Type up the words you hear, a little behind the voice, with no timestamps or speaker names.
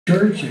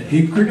Church at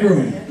Hickory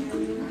Grove.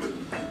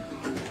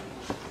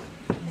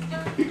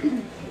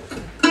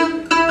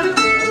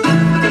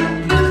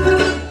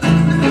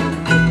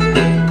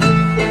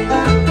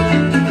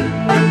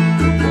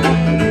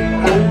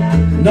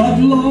 Not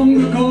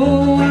long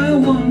ago I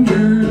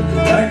wandered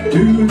back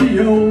to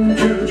the old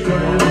church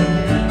ground,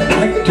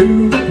 back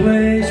to the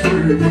place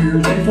where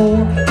years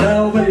before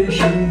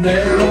salvation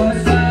there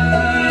was found.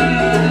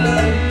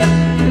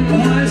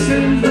 My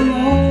sins were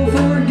all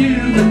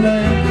forgiven,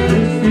 and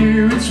His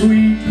Spirit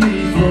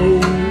sweetly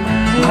flowed.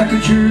 I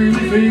could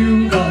surely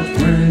feel God's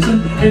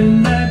presence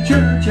in that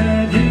church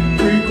at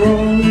Hickory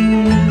Grove.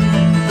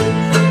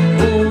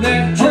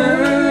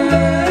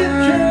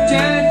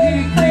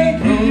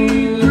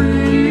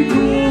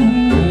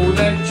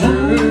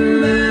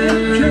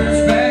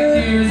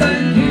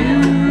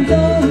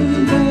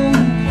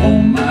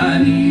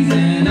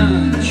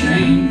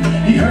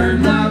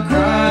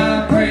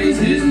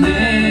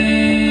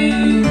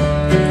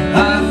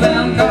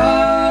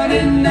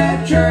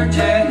 Church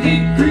at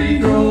Hickory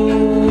Grove.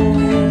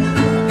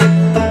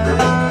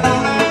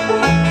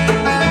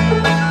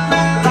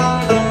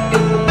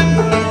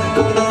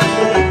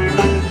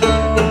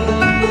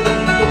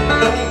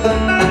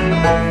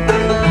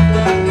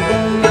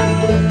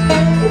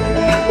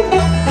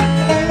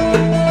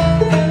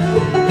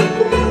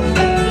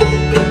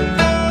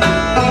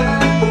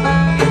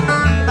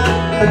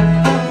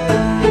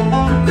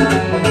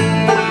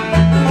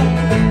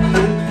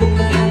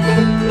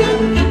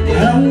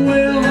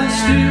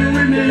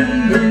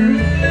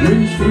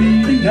 When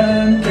sweet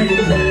time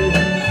came home,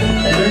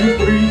 they were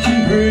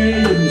preaching,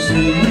 praying,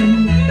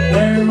 singing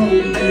there on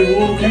the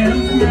old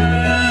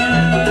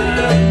campground.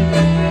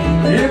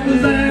 It was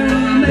there I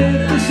met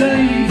the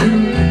Savior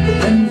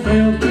and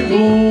felt the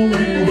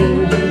glory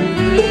roll.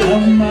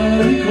 I'm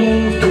mighty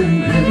close to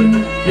heaven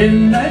in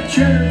that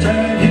church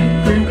at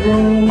Hickory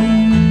Grove.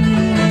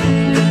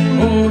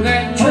 Oh,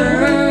 that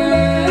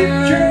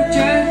church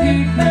at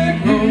Hickory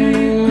Grove.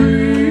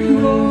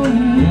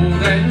 Oh,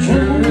 that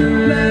church.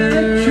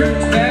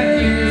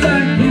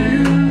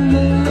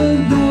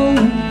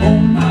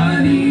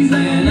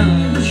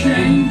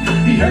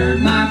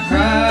 Heard my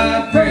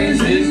cry,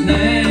 praise His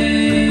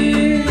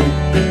name.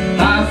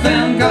 I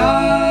found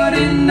God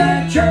in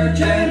that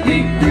church at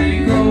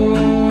Hickory Grove.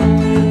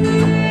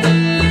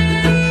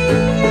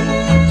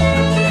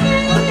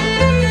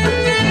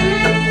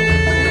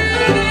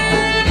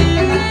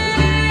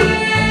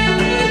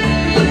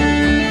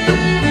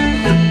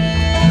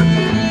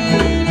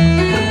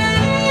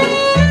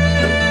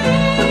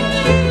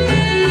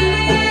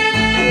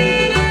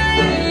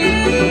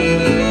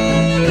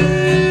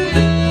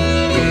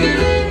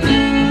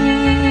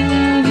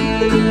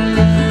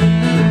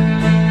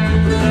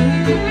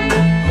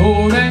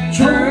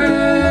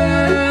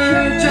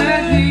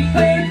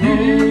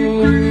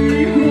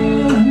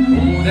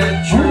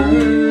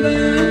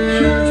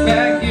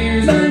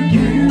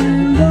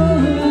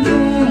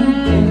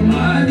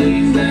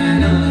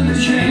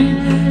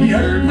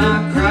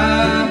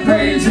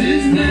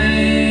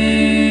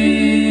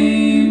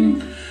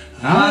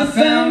 I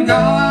found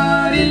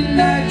God in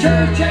that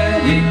church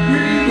at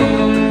Hickory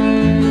Grove.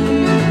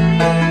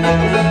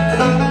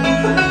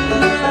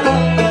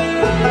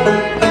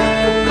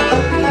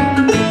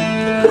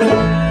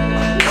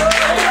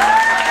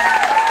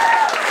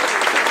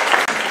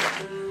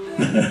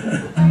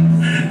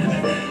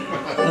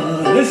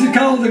 This is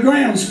called the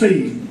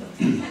Groundspeed.